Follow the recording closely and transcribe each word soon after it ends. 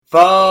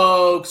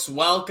Folks,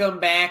 welcome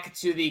back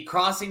to the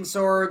Crossing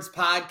Swords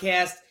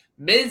podcast,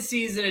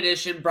 mid-season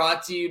edition,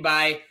 brought to you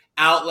by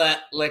Outlet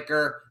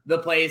Liquor, the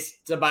place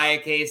to buy a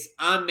case.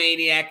 I'm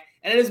Maniac,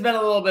 and it has been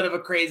a little bit of a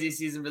crazy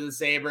season for the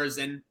Sabres,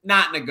 and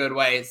not in a good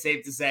way, it's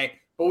safe to say.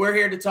 But we're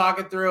here to talk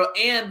it through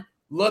and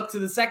look to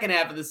the second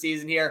half of the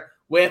season here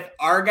with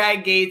our guy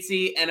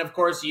Gatesy, and of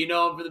course, you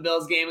know him for the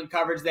Bills game and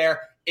coverage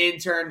there,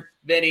 intern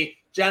Vinny.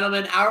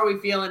 Gentlemen, how are we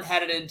feeling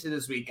headed into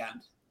this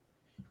weekend?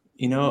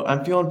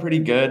 I'm feeling pretty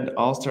good.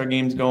 All-Star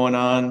game's going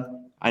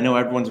on. I know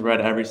everyone's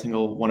read every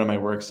single one of my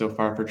works so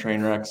far for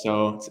Trainwreck,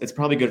 so it's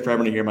probably good for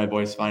everyone to hear my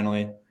voice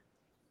finally.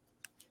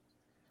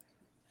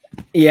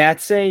 Yeah,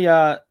 I'd say,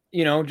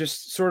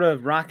 just sort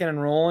of rocking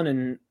and rolling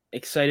and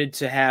excited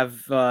to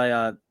have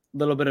a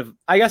little bit of,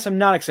 I guess I'm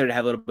not excited to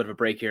have a little bit of a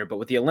break here, but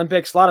with the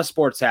Olympics, a lot of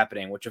sports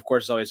happening, which of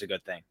course is always a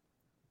good thing.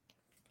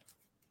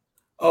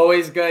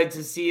 Always good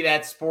to see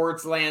that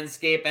sports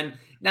landscape. And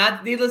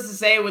not needless to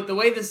say, with the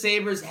way the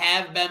Sabres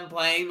have been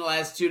playing the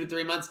last 2 to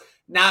 3 months,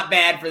 not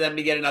bad for them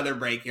to get another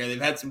break here.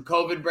 They've had some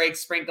COVID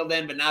breaks sprinkled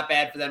in, but not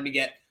bad for them to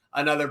get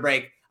another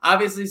break.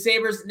 Obviously,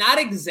 Sabres, not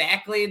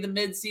exactly the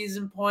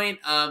midseason point.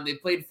 They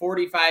played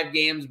 45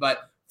 games,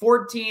 but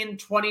 14,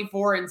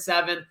 24, and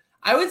 7.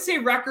 I would say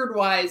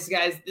record-wise,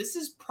 guys, this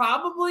is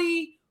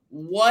probably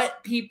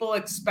what people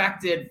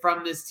expected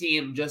from this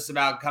team just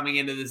about coming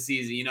into the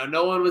season.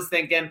 No one was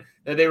thinking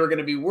that they were going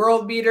to be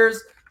world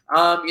beaters.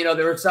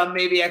 There were some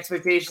maybe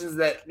expectations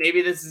that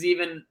maybe this is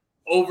even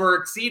over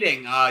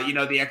exceeding,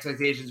 the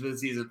expectations for the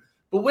season.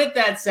 But with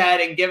that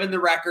said, and given the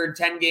record,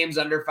 10 games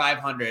under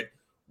 500,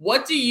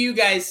 what do you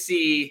guys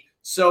see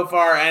so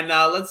far? And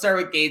let's start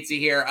with Gatesy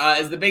here.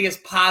 As the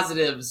biggest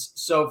positives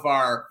so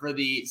far for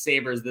the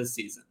Sabres this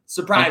season,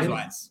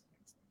 surprise-wise?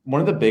 One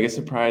of the biggest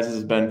surprises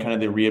has been kind of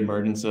the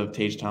reemergence of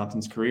Tage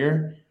Thompson's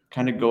career.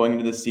 Kind of going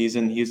into the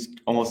season, he's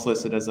almost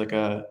listed as like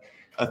a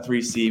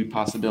 3C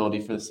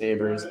possibility for the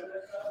Sabres.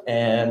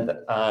 And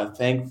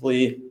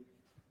thankfully,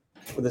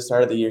 for the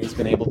start of the year, he's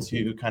been able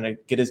to kind of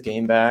get his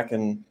game back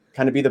and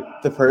kind of be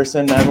the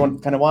person everyone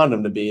kind of wanted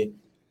him to be.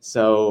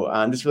 So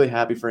I'm just really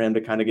happy for him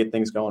to kind of get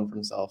things going for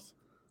himself.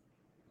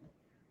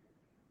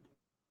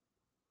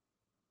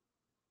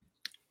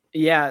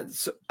 Yeah,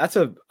 so that's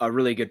a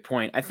really good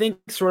point. I think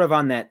sort of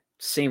on that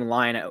same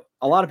line,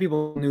 a lot of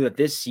people knew that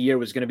this year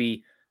was going to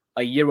be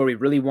a year where we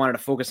really wanted to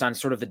focus on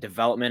sort of the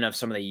development of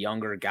some of the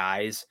younger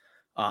guys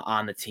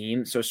on the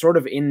team. So sort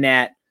of on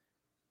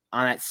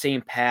that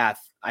same path,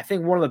 I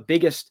think one of the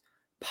biggest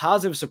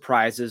positive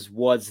surprises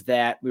was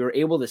that we were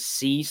able to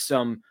see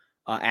some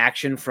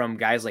action from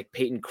guys like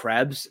Peyton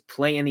Krebs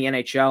play in the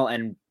NHL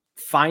and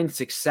find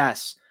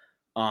success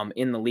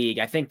in the league.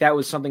 I think that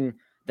was something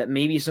that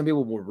maybe some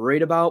people were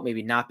worried about,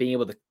 maybe not being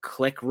able to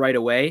click right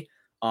away.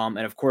 And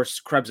of course,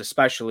 Krebs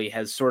especially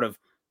has sort of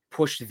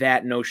pushed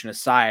that notion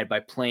aside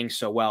by playing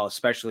so well,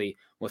 especially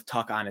with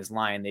Tuch on his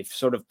line. They've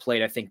sort of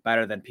played, I think,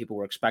 better than people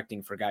were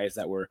expecting for guys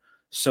that were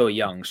so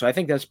young. So I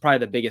think that's probably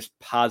the biggest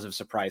positive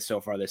surprise so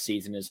far this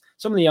season is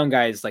some of the young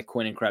guys like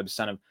Quinn and Krebs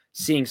kind of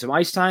seeing some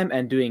ice time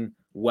and doing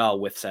well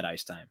with said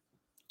ice time.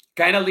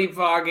 Kind of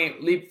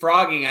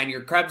leapfrogging on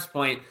your Krebs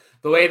point,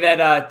 the way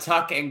that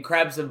Tuch and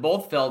Krebs have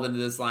both filled into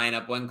this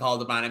lineup when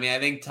called upon. I mean, I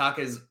think Tuch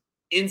has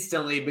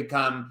instantly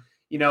become,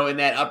 in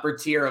that upper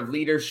tier of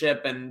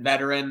leadership and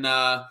veteran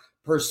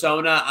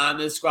persona on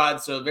this squad.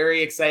 So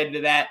very excited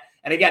to that.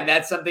 And again,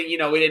 that's something,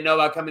 we didn't know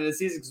about coming to the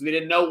season because we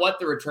didn't know what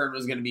the return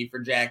was going to be for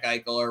Jack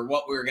Eichel or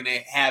what we were going to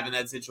have in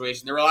that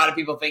situation. There were a lot of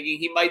people thinking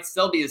he might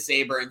still be a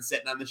Sabre and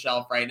sitting on the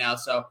shelf right now.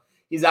 So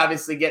he's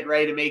obviously getting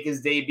ready to make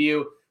his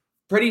debut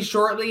pretty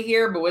shortly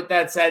here. But with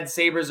that said,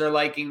 Sabres are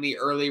liking the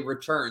early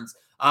returns.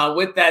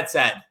 With that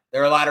said,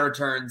 there are a lot of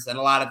returns and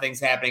a lot of things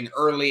happening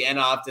early and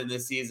often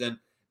this season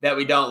that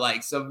we don't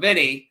like. So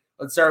Vinny,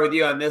 let's start with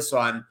you on this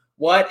one.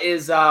 What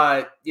is,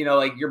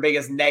 your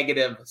biggest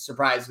negative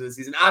surprise for the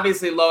season?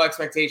 Obviously, low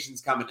expectations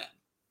coming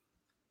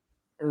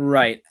in.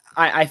 Right.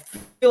 I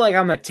feel like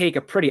I'm going to take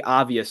a pretty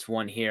obvious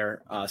one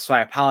here, so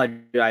I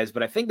apologize.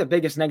 But I think the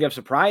biggest negative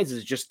surprise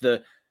is just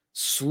the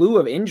slew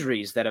of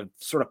injuries that have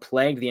sort of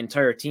plagued the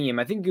entire team.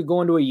 I think you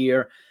go into a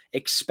year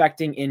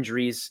expecting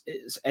injuries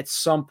at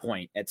some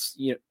point. It's,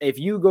 if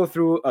you go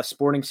through a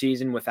sporting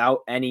season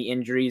without any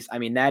injuries, I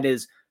mean, that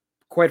is,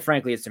 quite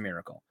frankly, it's a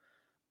miracle.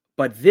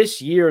 But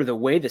this year, the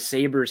way the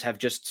Sabres have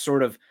just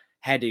sort of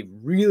had to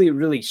really,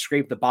 really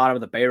scrape the bottom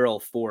of the barrel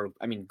for,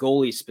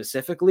 goalies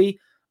specifically.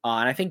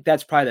 And I think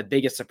that's probably the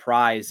biggest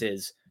surprise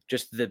is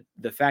just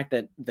the fact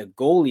that the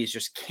goalies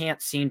just can't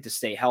seem to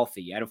stay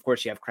healthy. And of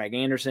course, you have Craig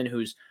Anderson,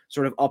 who's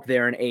sort of up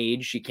there in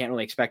age. You can't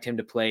really expect him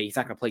to play. He's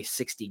not going to play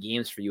 60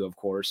 games for you, of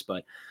course.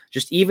 But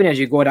just even as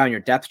you go down your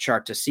depth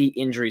chart to see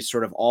injuries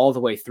sort of all the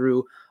way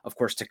through. Of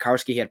course,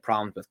 Tokarski had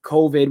problems with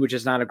COVID, which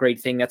is not a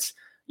great thing. That's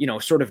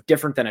sort of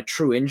different than a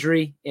true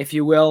injury, if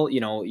you will.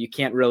 You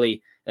can't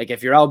really, like,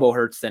 if your elbow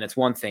hurts, then it's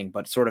one thing,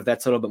 but sort of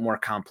that's a little bit more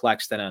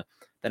complex than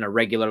a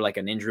regular, like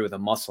an injury with a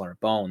muscle or a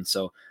bone.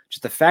 So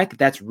just the fact that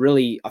that's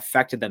really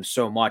affected them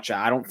so much,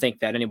 I don't think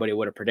that anybody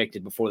would have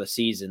predicted before the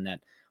season that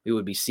we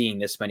would be seeing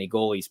this many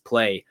goalies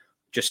play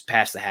just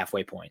past the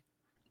halfway point.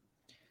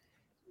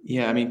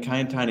 Yeah, I mean,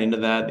 kind of tying into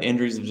that, the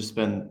injuries have just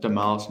been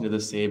demolishing to the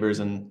Sabres,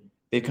 and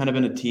they've kind of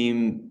been a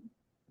team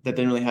that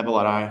didn't really have a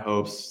lot of high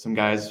hopes. Some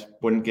guys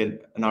wouldn't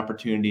get an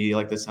opportunity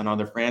like this on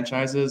other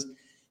franchises.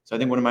 So I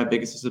think one of my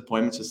biggest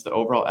disappointments is the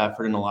overall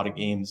effort in a lot of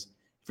games.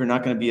 If you're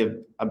not going to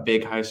be a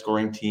big,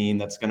 high-scoring team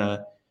that's going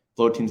to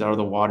blow teams out of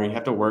the water, you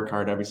have to work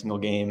hard every single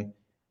game,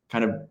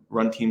 kind of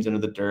run teams into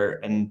the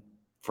dirt. And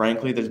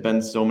frankly, there's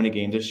been so many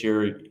games this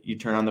year, you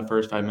turn on the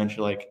first 5 minutes,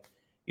 you're like,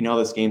 you know how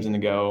this game's going to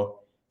go.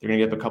 They're going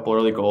to get up a couple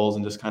early goals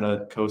and just kind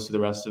of coast through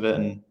the rest of it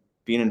and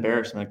be an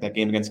embarrassment. Like that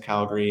game against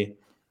Calgary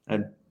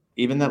and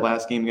even that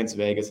last game against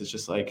Vegas, it's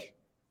just like,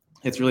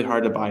 it's really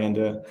hard to buy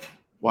into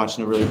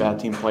watching a really bad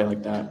team play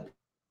like that.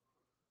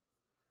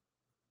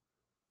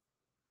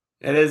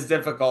 It is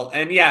difficult.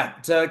 And yeah,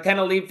 to kind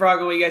of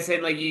leapfrog what you guys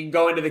saying, like you can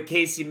go into the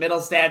Casey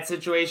Middlestat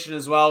situation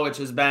as well, which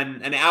has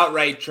been an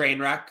outright train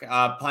wreck,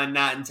 pun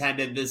not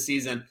intended this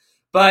season.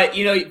 But,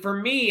 for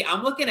me,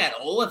 I'm looking at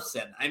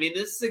Olofsson. I mean,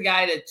 this is a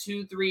guy that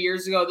 2-3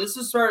 years ago, this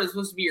was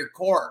supposed to be your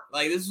core.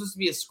 Like, this was supposed to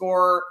be a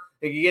scorer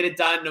that could get it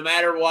done no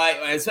matter what,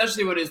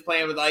 especially when he was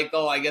playing with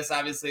Eichel. I guess,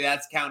 obviously,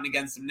 that's counting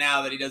against him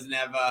now that he doesn't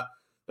have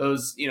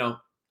those,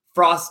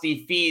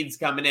 frosty feeds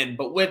coming in.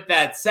 But with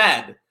that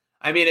said,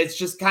 I mean, it's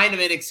just kind of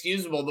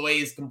inexcusable the way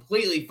he's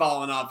completely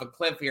fallen off a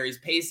cliff here. He's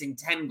pacing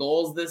 10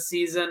 goals this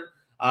season.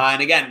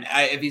 And again,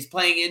 if he's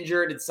playing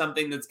injured, it's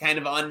something that's kind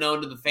of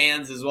unknown to the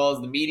fans as well as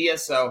the media.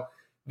 So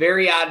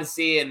very odd to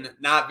see and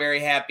not very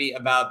happy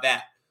about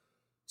that.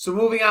 So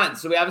moving on.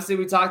 So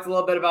we talked a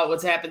little bit about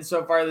what's happened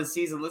so far this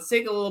season. Let's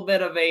take a little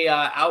bit of a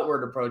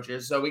outward approach here.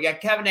 So we got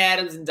Kevyn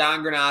Adams and Don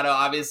Granato,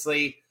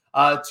 obviously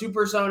two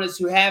personas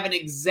who haven't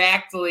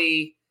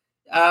exactly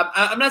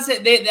I'm not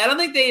saying I don't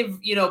think they've,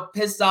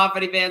 pissed off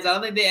any fans. I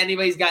don't think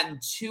anybody's gotten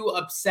too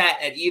upset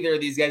at either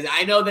of these guys.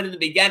 I know that in the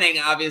beginning,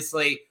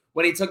 obviously,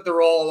 when he took the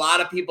role, a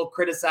lot of people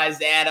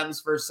criticized Adams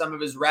for some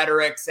of his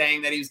rhetoric,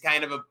 saying that he was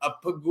kind of a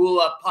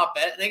Pegula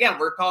puppet. And again,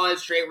 we're calling it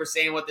straight. We're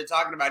saying what they're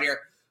talking about here.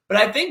 But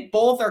I think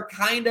both are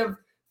kind of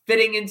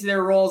fitting into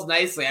their roles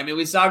nicely. I mean,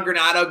 we saw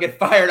Granato get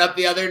fired up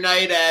the other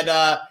night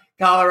at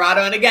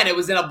Colorado. And again, it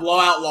was in a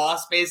blowout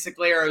loss,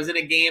 basically, or it was in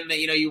a game that,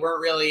 you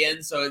weren't really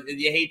in. So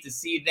you hate to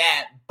see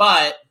that.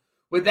 But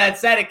with that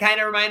said, it kind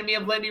of reminded me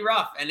of Lindy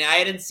Ruff. And I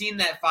hadn't seen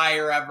that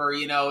fire ever,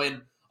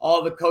 in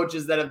all the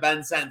coaches that have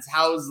been since,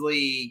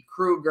 Housley,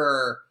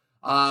 Kruger,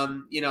 I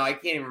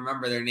can't even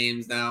remember their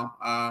names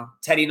now.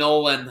 Teddy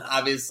Nolan,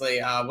 obviously.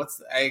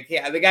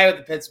 The guy with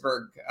the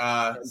Pittsburgh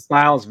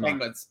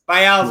Penguins.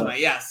 Bialsma,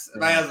 yes.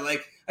 Yeah. Bialsma.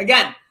 Like,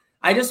 again,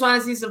 I just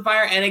want to see some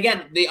fire. And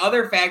again, the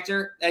other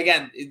factor,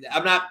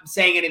 I'm not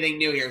saying anything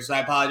new here, so I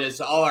apologize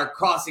to all our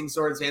Crossing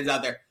Swords fans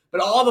out there.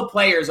 But all the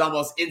players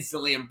almost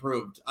instantly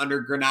improved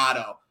under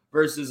Granato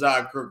versus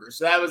Kruger.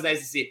 So that was nice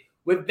to see.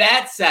 With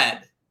that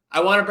said,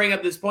 I want to bring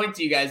up this point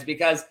to you guys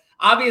because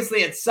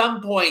obviously at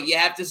some point you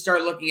have to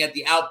start looking at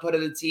the output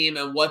of the team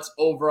and what's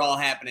overall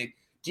happening.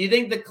 Do you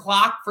think the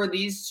clock for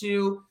these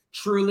two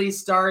truly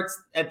starts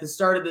at the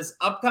start of this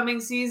upcoming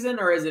season,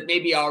 or is it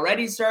maybe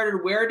already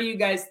started? Where do you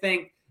guys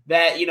think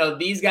that,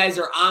 these guys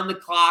are on the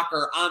clock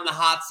or on the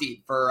hot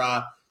seat for,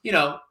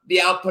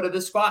 the output of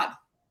the squad?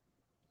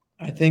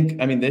 I think,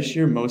 this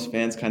year most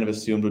fans kind of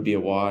assumed would be a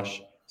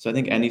wash. So I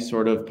think any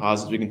sort of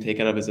positives we can take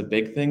out of it is a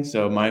big thing.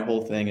 So my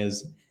whole thing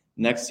is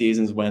next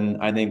season's when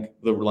I think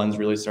the lens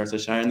really starts to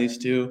shine on these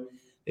two.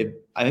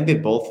 I think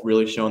they've both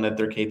really shown that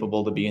they're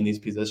capable to be in these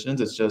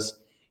positions. It's just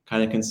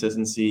kind of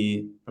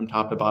consistency from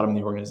top to bottom of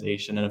the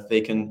organization. And if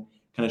they can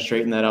kind of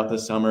straighten that out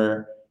this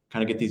summer,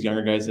 kind of get these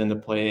younger guys in to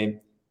play,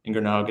 and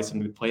Granato gets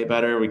them to play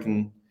better,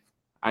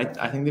 I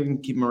think they can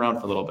keep them around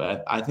for a little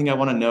bit. I think I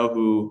want to know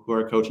who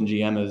our coach and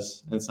GM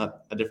is, and it's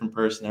not a different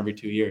person every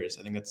 2 years.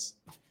 I think that's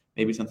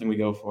maybe something we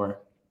go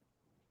for.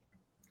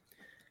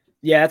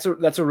 Yeah,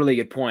 that's a really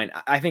good point.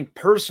 I think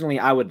personally,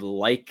 I would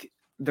like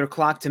their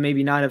clock to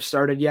maybe not have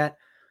started yet.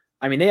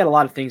 I mean, they had a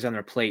lot of things on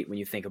their plate when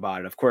you think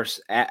about it. Of course,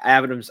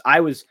 Adams,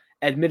 I was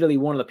admittedly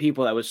one of the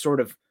people that was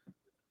sort of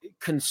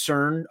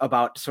concerned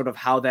about sort of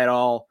how that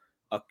all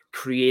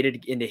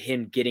created into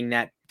him getting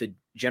the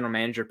general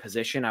manager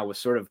position. I was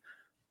sort of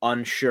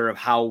unsure of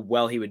how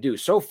well he would do.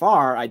 So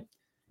far, I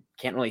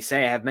can't really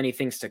say I have many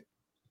things to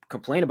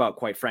complain about,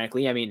 quite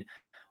frankly. I mean,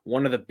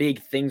 one of the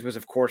big things was,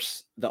 of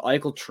course, the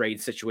Eichel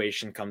trade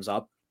situation comes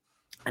up,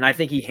 and I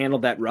think he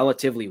handled that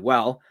relatively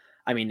well.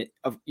 I mean,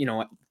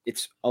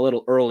 it's a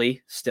little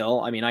early still.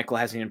 I mean, Eichel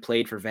hasn't even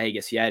played for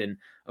Vegas yet, and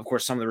of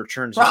course, some of the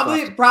returns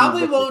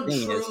probably won't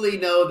truly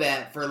know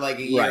that for like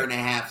a year and a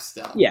half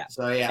still. Yeah,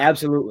 so yeah,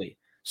 absolutely.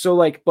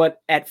 So but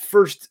at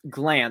first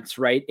glance,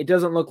 right, it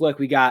doesn't look like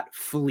we got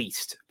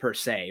fleeced per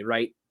se,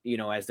 right?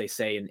 As they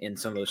say in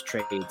some of those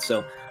trades.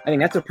 So I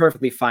think that's a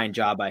perfectly fine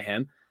job by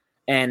him.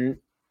 And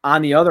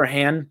on the other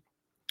hand,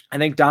 I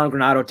think Don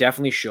Granato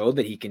definitely showed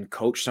that he can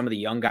coach some of the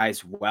young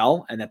guys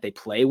well and that they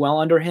play well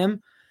under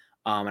him.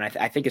 And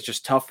I think it's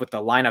just tough with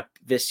the lineup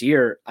this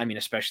year. I mean,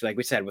 especially like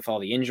we said, with all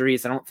the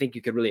injuries, I don't think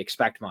you could really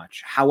expect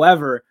much.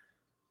 However,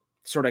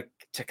 sort of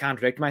to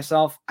contradict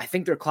myself, I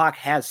think their clock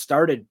has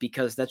started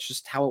because that's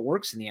just how it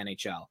works in the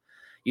NHL.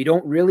 You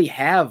don't really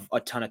have a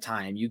ton of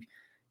time.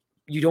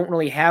 You don't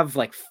really have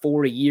like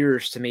 4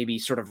 years to maybe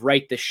sort of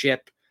right the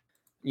ship,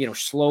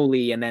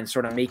 slowly and then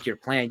sort of make your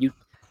plan. You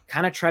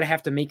kind of try to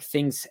have to make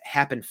things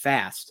happen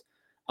fast.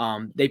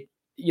 They,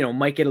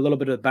 might get a little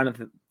bit of the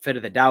benefit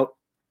of the doubt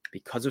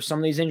because of some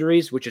of these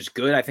injuries, which is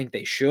good. I think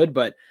they should,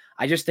 but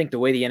I just think the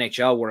way the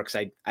NHL works,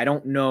 I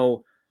don't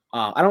know.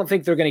 I don't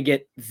think they're going to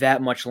get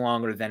that much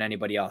longer than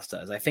anybody else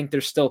does. I think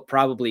they're still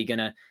probably going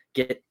to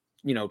get,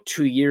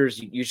 2 years.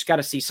 You just got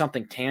to see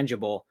something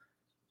tangible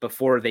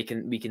before we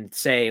can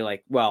say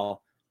like,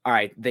 well, all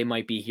right, they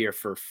might be here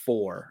for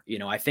 4.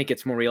 I think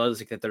it's more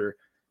realistic that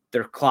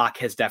their clock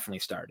has definitely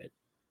started.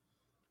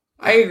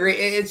 I agree.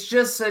 It's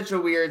just such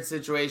a weird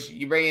situation.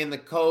 You bring in the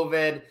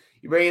COVID,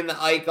 you bring in the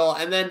Eichel,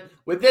 and then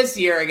with this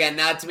year, again,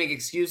 not to make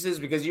excuses,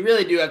 because you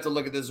really do have to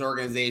look at this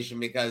organization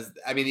because,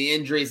 the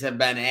injuries have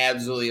been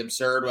absolutely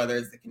absurd, whether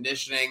it's the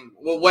conditioning,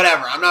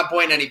 whatever. I'm not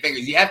pointing any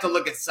fingers. You have to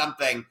look at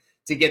something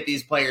to get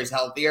these players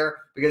healthier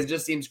because it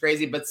just seems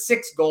crazy. But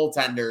 6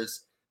 goaltenders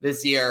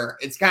this year,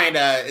 it's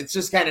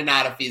just kind of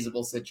not a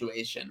feasible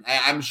situation.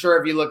 I'm sure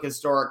if you look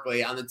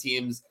historically on the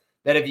teams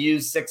that have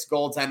used 6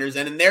 goaltenders,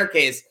 and in their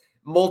case,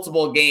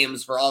 multiple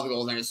games for all the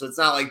goaltenders. So it's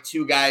not like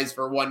 2 guys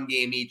for 1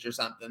 game each or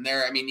something.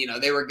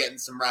 They were getting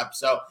some reps.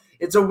 So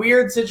it's a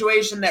weird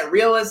situation that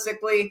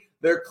realistically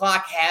their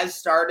clock has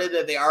started,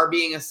 that they are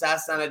being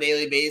assessed on a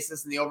daily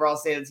basis, and the overall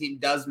state of the team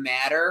does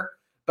matter.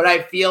 But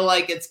I feel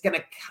like it's going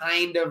to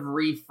kind of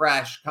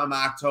refresh come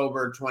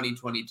October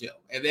 2022.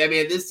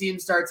 If this team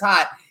starts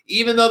hot,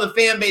 even though the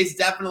fan base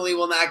definitely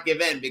will not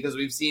give in because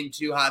we've seen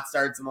 2 hot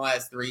starts in the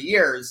last 3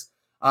 years,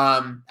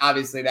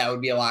 obviously that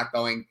would be a lot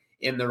going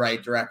in the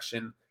right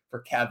direction for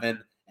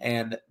Kevin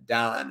and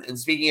Don. And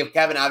speaking of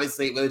Kevin,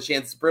 obviously with a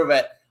chance to prove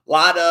it, a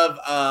lot of,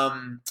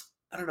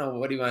 I don't know,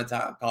 what do you want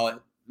to call it?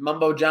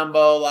 Mumbo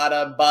jumbo, a lot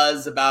of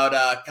buzz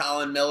about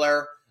Colin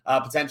Miller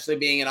potentially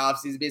being an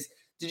offseason beast.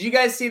 Did you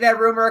guys see that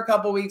rumor a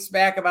couple weeks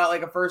back about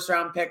like a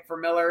 1st-round pick for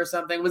Miller or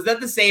something? Was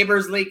that the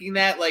Sabres leaking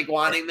that, like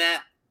wanting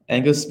that? I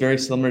think it was very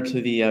similar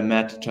to the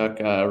Matt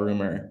Tkachuk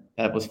rumor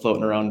that was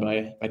floating around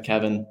by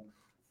Kevin.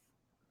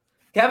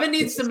 Kevin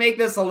needs to make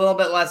this a little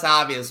bit less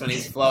obvious when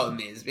he's floating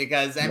these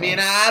because, I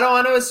don't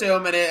want to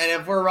assume it,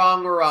 and if we're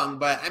wrong, we're wrong.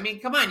 But,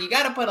 come on, you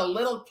got to put a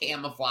little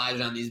camouflage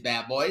on these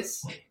bad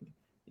boys.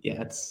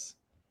 Yeah,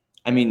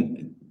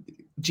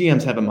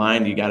 GMs have a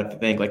mind. You got to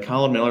think, like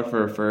Colin Miller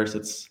for a first,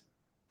 as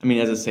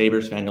a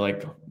Sabres fan, you're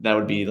like, that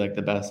would be like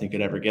the best you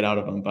could ever get out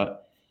of him.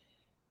 But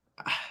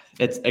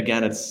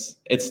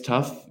it's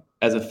tough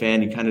as a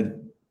fan. You kind of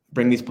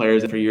bring these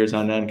players in for years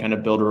on end, kind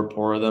of build a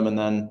rapport with them, and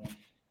then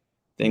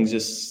things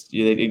just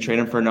you trade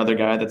him for another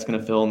guy that's going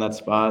to fill in that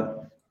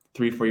spot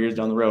 3-4 years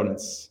down the road.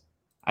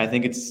 I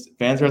think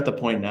fans are at the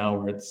point now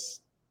where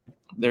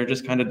they're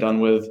just kind of done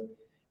with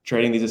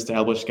trading these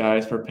established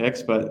guys for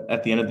picks. But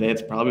at the end of the day,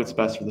 it's probably what's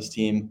best for this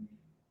team,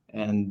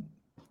 and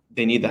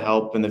they need the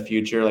help in the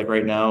future. Like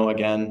right now,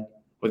 again,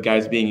 with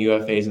guys being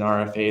UFAs and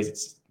RFAs,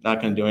 it's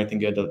not going to do anything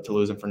good to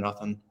lose them for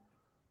nothing.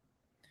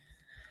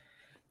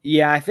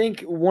 Yeah, I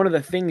think one of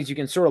the things you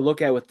can sort of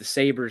look at with the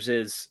Sabres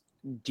is,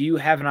 do you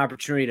have an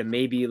opportunity to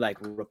maybe like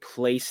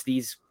replace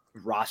these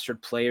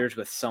rostered players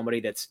with somebody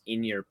that's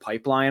in your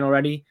pipeline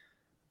already?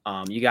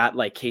 You got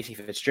like Casey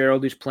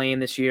Fitzgerald who's playing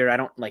this year. I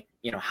don't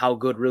how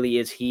good really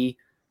is he?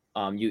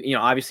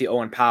 Obviously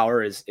Owen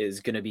Power is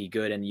going to be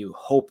good, and you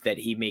hope that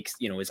he makes,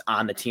 is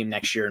on the team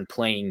next year and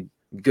playing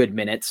good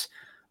minutes.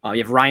 You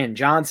have Ryan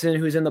Johnson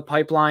who's in the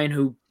pipeline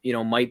who,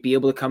 might be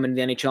able to come into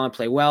the NHL and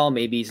play well.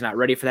 Maybe he's not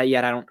ready for that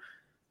yet. I don't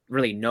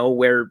really know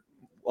where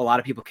a lot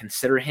of people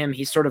consider him.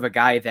 He's sort of a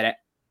guy that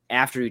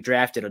after he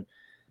drafted,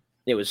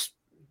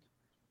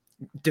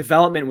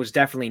 development was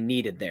definitely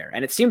needed there.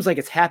 And it seems like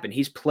it's happened.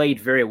 He's played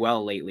very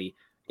well lately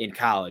in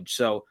college.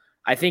 So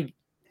I think,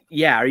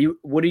 I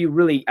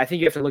think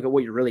you have to look at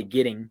what you're really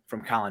getting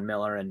from Colin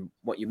Miller and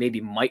what you maybe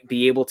might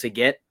be able to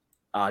get,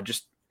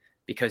 just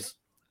because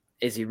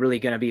is he really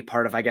going to be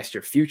part of, I guess,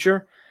 your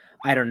future?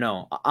 I don't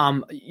know.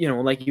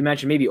 Like you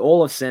mentioned, maybe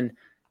Olofsson,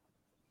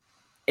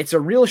 it's a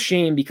real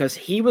shame because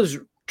he was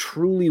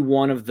truly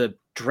one of the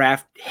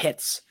draft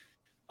hits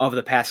of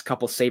the past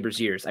couple Sabres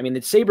years.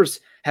 The Sabres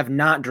have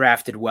not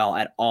drafted well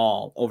at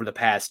all over the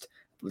past,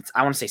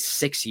 I want to say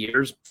 6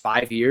 years,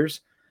 5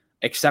 years,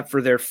 except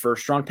for their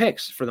 1st-round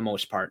picks for the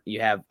most part. You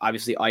have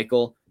obviously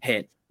Eichel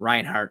hit,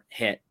 Reinhart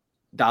hit,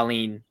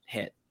 Dahlin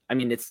hit.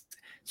 It's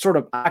sort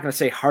of, I'm not going to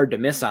say hard to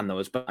miss on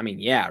those, but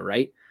yeah,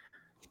 right?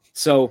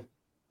 So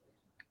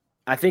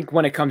I think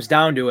when it comes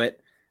down to it,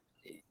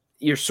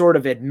 you're sort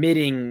of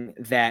admitting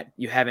that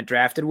you haven't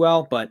drafted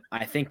well, but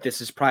I think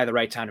this is probably the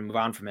right time to move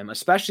on from him,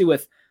 especially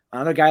with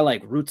another guy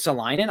like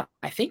Ruotsalainen.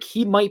 I think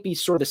he might be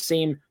sort of the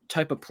same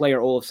type of player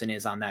Olofsson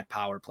is on that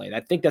power play. I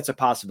think that's a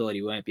possibility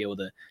we might be able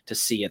to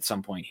see at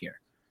some point here.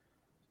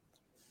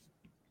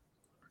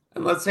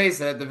 And let's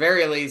face it, at the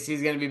very least,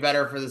 he's going to be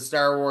better for the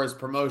Star Wars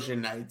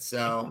promotion night.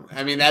 So,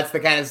 that's the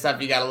kind of stuff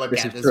you got to look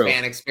at, this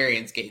fan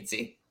experience,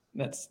 Gatesy.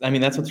 That's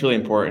what's really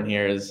important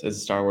here is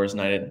Star Wars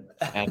night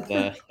at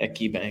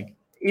KeyBank.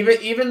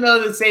 Even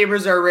though the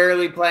Sabres are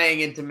rarely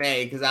playing into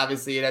May, because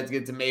obviously it has to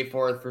get to May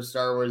 4th for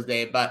Star Wars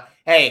Day. But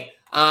hey,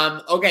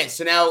 okay,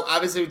 so now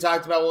obviously we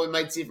talked about what we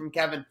might see from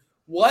Kevin.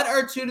 What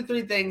are 2 to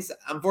 3 things?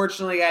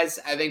 Unfortunately, guys,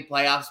 I think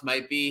playoffs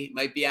might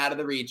be out of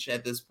the reach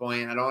at this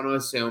point. I don't want to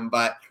assume,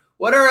 but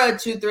what are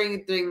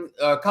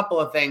a couple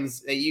of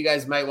things that you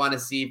guys might want to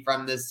see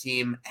from this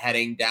team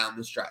heading down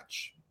the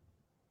stretch?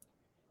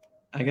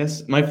 I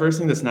guess my first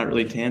thing that's not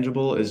really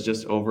tangible is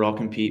just overall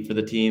compete for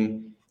the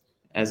team.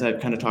 As I've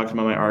kind of talked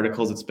about my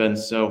articles, it's been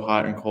so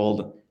hot and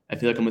cold. I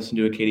feel like I'm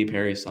listening to a Katy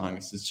Perry song.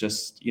 It's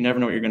just, you never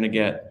know what you're going to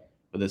get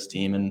with this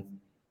team. And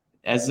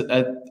as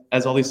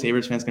all these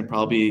Sabres fans can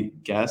probably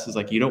guess, is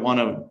like, you don't want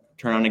to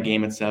turn on a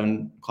game at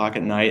 7:00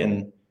 at night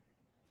and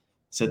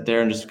sit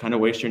there and just kind of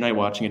waste your night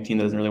watching a team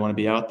that doesn't really want to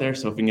be out there.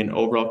 So if we can get an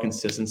overall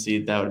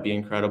consistency, that would be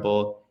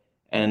incredible.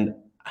 And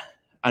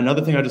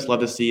another thing I just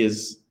love to see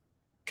is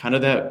kind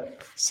of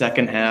that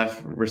second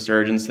half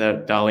resurgence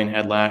that Dahlin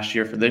had last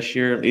year for this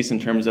year, at least in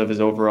terms of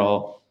his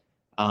overall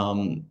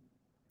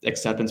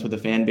acceptance with the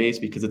fan base,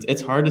 because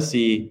it's hard to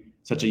see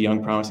such a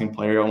young, promising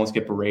player almost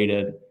get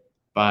berated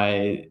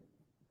by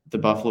the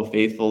Buffalo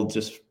faithful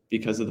just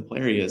because of the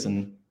player he is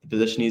and the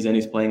position he's in.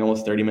 He's playing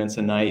almost 30 minutes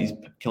a night. He's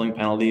killing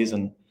penalties,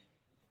 and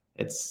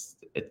it's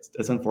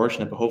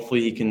unfortunate, but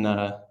hopefully he can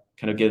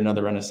kind of get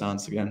another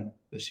renaissance again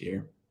this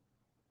year.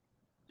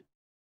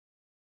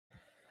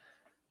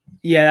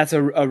 Yeah, that's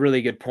a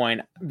really good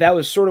point. That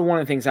was sort of one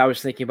of the things I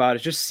was thinking about,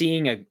 is just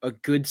seeing a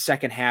good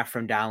second half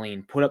from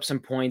Dahlin, put up some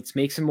points,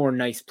 make some more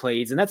nice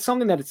plays. And that's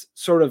something that it's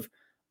sort of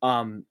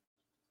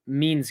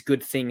means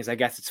good things. I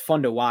guess it's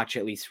fun to watch,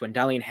 at least when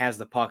Dahlin has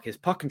the puck. His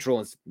puck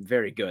control is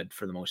very good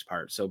for the most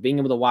part. So being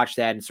able to watch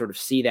that and sort of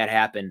see that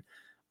happen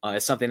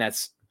is something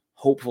that's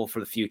hopeful for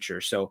the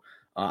future. So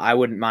I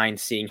wouldn't mind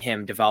seeing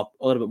him develop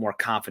a little bit more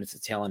confidence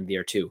at the tail end of the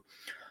year too.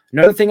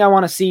 Another thing I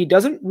want to see,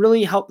 doesn't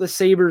really help the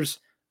Sabres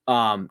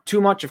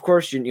too much. Of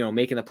course,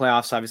 making the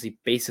playoffs, obviously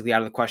basically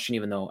out of the question,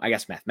 even though I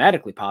guess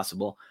mathematically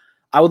possible.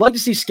 I would like to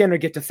see Skinner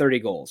get to 30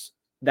 goals.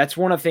 That's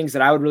one of the things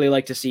that I would really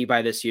like to see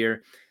by this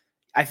year.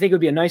 I think it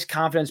would be a nice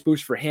confidence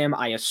boost for him.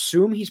 I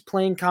assume he's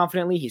playing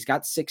confidently. He's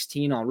got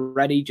 16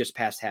 already, just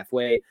past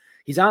halfway.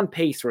 He's on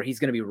pace where he's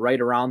going to be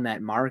right around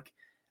that mark,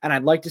 and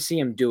I'd like to see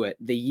him do it.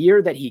 The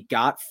year that he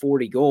got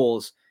 40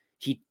 goals,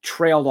 he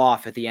trailed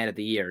off at the end of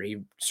the year. He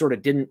sort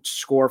of didn't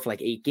score for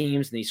like 8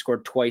 games, and he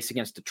scored twice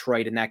against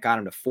Detroit, and that got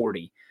him to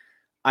 40.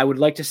 I would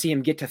like to see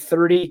him get to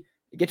 30,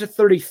 get to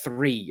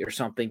 33 or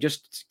something.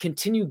 Just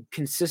continue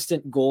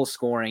consistent goal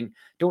scoring.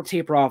 Don't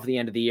taper off at the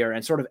end of the year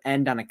and sort of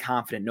end on a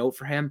confident note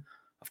for him.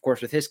 Of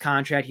course, with his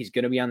contract, he's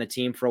going to be on the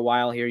team for a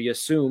while here, you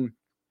assume.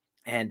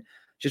 And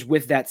just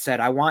with that said,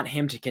 I want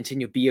him to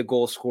continue to be a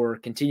goal scorer,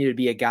 continue to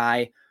be a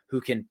guy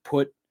who can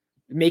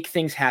make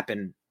things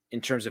happen in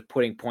terms of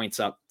putting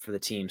points up for the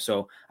team.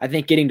 So I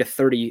think getting to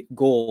 30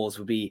 goals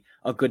would be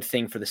a good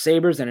thing for the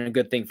Sabres and a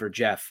good thing for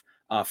Jeff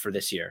for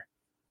this year.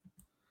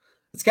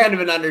 It's kind of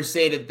an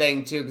understated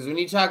thing too, because when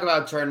you talk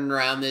about turning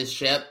around this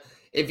ship,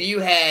 if you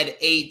had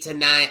 8 to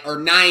 9 or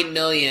 9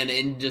 million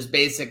in just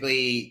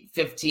basically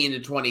 15 to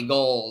 20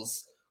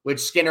 goals, which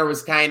Skinner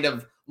was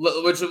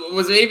which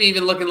was maybe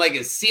even looking like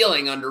a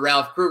ceiling under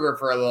Ralph Kruger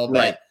for a little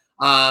bit.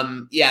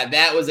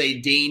 That was a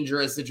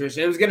dangerous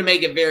situation. It was going to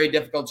make it very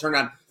difficult to turn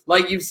on.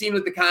 Like you've seen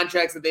with the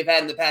contracts that they've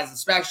had in the past,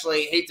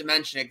 especially, hate to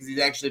mention it because he's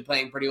actually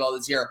playing pretty well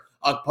this year,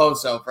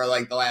 Okposo for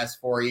like the last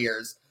 4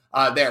 years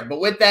there. But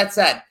with that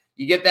said,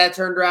 you get that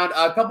turned around.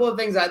 A couple of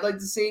things I'd like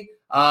to see.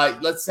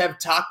 Let's have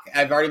Tuch.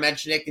 I've already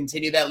mentioned it.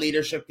 Continue that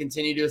leadership.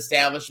 Continue to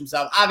establish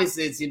himself.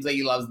 Obviously, it seems like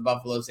he loves the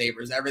Buffalo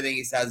Sabres. Everything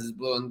he says is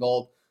blue and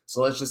gold.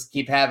 So let's just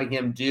keep having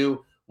him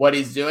do what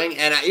he's doing.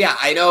 And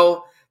I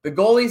know the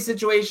goalie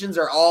situations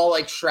are all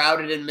like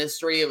shrouded in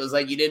mystery. It was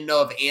like you didn't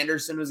know if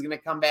Anderson was going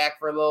to come back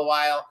for a little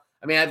while.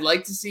 I mean, I'd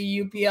like to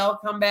see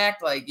UPL come back,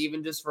 like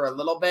even just for a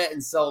little bit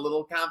and still a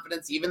little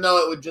confidence, even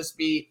though it would just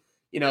be,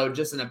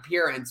 just an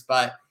appearance.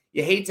 But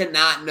you hate to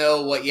not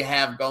know what you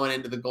have going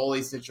into the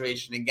goalie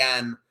situation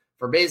again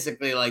for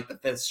basically like the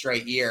 5th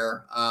straight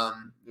year.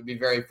 It would be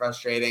very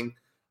frustrating.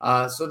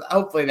 So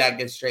hopefully that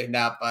gets straightened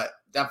out, but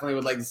definitely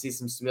would like to see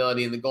some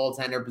stability in the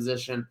goaltender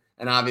position.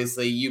 And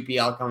obviously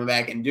UPL coming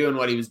back and doing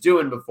what he was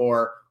doing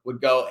before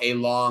would go a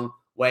long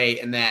way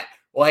in that.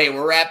 Well, hey,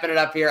 we're wrapping it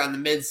up here on the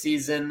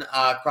mid-season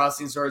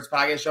Crossing Swords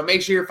podcast show.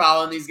 Make sure you're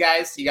following these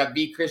guys. You got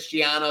V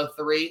Cristiano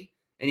 3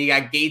 and you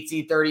got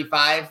Gatesy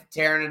 35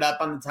 tearing it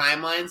up on the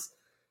timelines.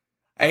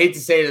 I hate to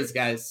say this,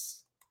 guys.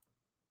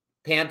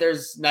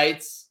 Panthers,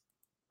 Knights,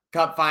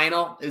 Cup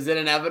final. Is it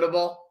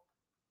inevitable?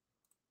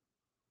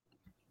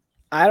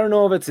 I don't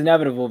know if it's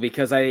inevitable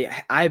because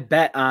I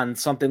bet on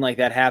something like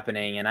that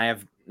happening, and I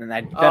bet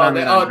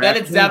then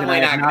it's definitely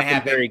not going to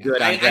happen. Very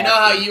good. I know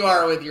how you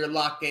are with your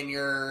luck and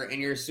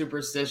your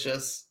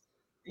superstitious.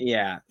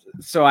 Yeah,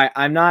 so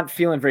I'm not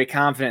feeling very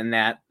confident in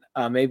that.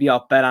 Maybe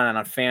I'll bet on it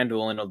on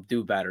FanDuel and it'll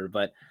do better.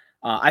 But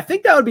I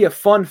think that would be a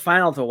fun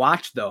final to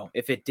watch, though,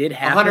 if it did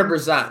happen.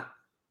 100%.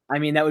 I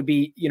mean, that would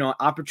be,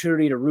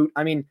 opportunity to root.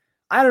 I mean,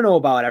 I don't know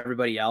about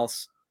everybody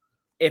else.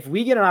 If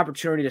we get an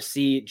opportunity to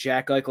see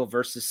Jack Eichel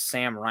versus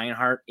Sam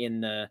Reinhart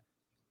in the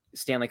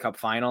Stanley Cup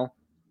final,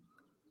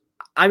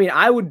 I mean,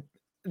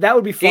 that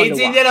would be fun to watch.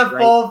 Gatesy did a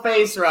full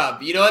face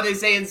rub. You know what they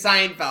say in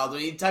Seinfeld?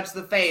 When you touch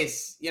the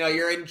face,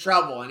 you're in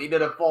trouble. And he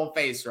did a full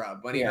face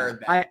rub when he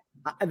heard that.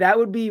 That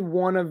would be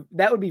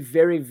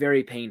very,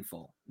 very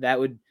painful.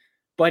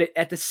 But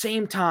at the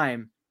same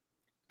time,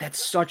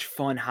 that's such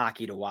fun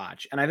hockey to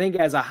watch. And I think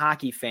as a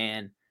hockey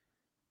fan,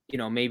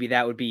 maybe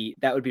that would be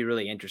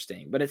really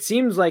interesting. But it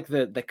seems like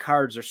the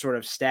cards are sort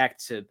of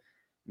stacked to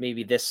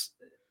maybe this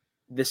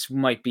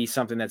might be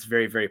something that's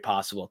very, very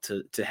possible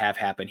to have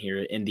happen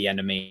here in the end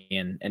of May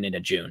and into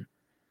June.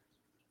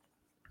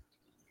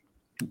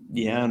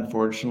 Yeah,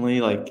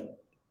 unfortunately, I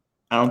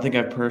don't think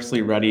I'm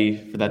personally ready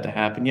for that to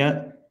happen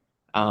yet.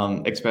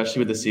 Especially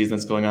with the season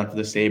that's going on for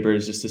the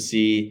Sabres, just to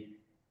see.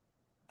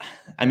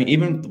 I mean,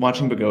 even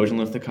watching Bogosian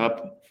lift the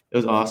cup, it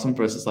was awesome.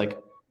 But it's just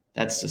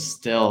that's just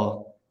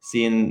still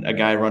seeing a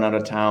guy run out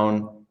of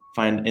town,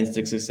 find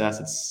instant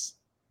success.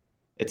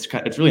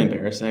 It's really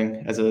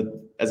embarrassing as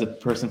a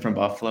person from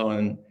Buffalo,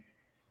 and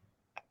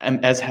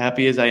I'm as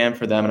happy as I am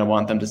for them, and I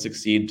want them to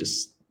succeed.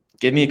 Just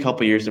give me a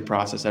couple years to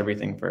process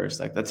everything first.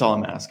 That's all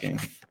I'm asking.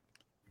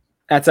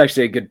 That's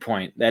actually a good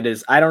point. That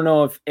is, I don't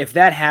know if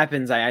that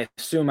happens. I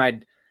assume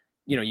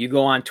you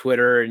go on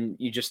Twitter and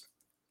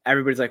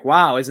everybody's like,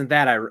 wow, isn't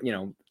that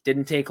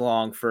didn't take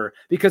long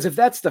because if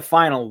that's the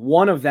final,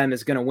 one of them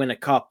is going to win a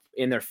cup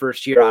in their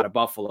first year out of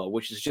Buffalo,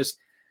 which is just,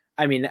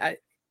 I mean,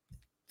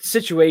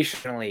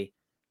 situationally,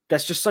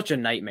 that's just such a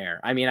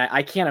nightmare. I mean,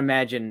 I can't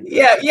imagine.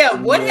 Yeah.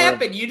 What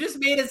happened? You just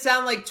made it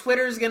sound like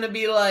Twitter's going to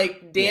be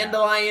like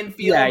dandelion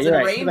fields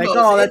and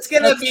rainbows. It's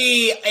going to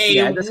be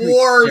a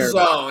war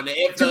zone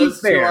if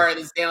those two are in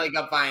the Stanley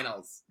Cup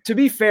Finals. To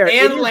be fair.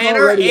 And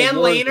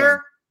Lehner.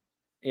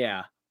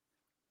 Yeah.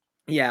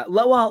 Yeah.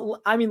 Well,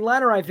 I mean,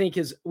 Lehner, I think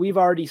we've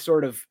already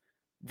sort of,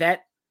 that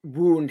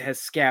wound has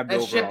scabbed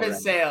over. That ship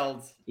has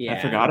sailed. Yeah. I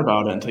forgot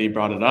about it until you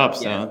brought it up.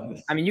 So, yeah.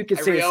 I mean, you could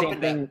say the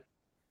same thing.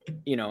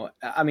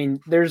 I mean,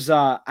 there's,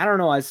 I don't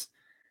know, as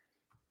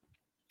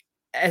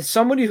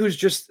somebody who's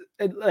just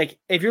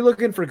if you're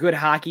looking for good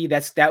hockey,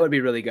 that would be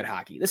really good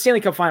hockey. The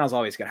Stanley Cup final is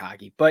always good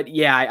hockey, but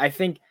yeah, I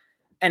think,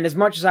 and as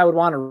much as I would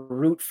want to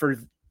root for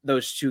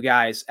those two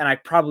guys, and I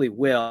probably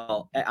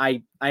will,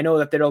 I know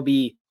that there'll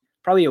be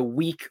probably a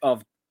week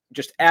of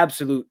just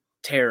absolute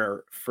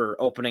terror for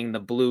opening the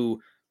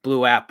blue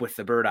app with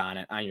the bird on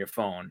it on your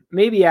phone.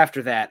 Maybe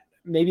after that,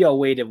 maybe I'll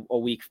wait a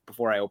week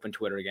before I open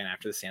Twitter again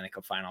after the Stanley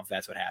Cup final, if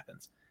that's what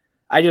happens.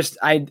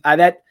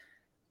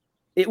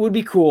 It would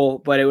be cool,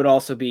 but it would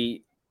also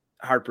be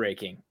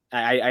heartbreaking.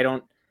 I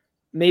don't,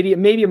 maybe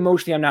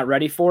emotionally I'm not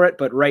ready for it,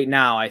 but right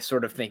now I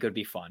sort of think it would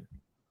be fun.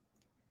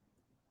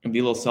 And be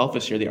a little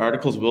selfish here. The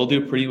articles will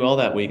do pretty well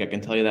that week. I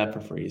can tell you that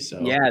for free.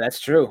 So yeah, that's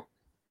true.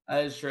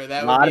 That is true.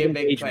 That would be a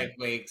big quick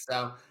week.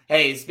 So,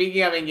 hey,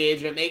 speaking of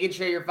engagement, making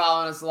sure you're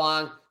following us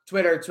along.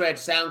 Twitter, Twitch,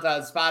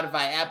 SoundCloud,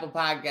 Spotify, Apple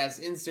Podcasts,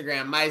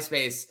 Instagram,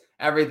 MySpace,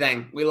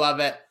 everything. We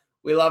love it.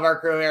 We love our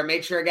crew here.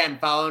 Make sure, again,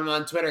 follow them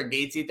on Twitter,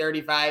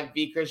 Gatesy35,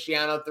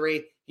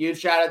 VCristiano3. Huge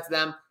shout out to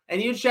them.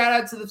 And huge shout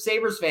out to the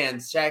Sabres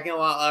fans checking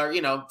along,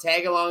 or,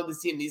 tag along with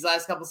the team. These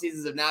last couple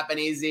seasons have not been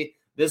easy.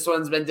 This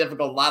one's been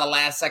difficult. A lot of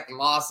last-second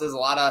losses, a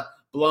lot of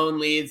blown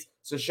leads.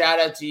 So shout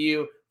out to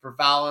you for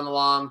following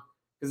along,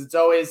 because it's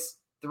always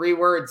 3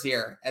 words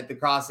here at the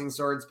Crossing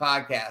Swords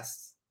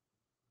podcast.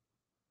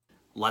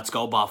 Let's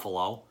go,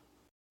 Buffalo.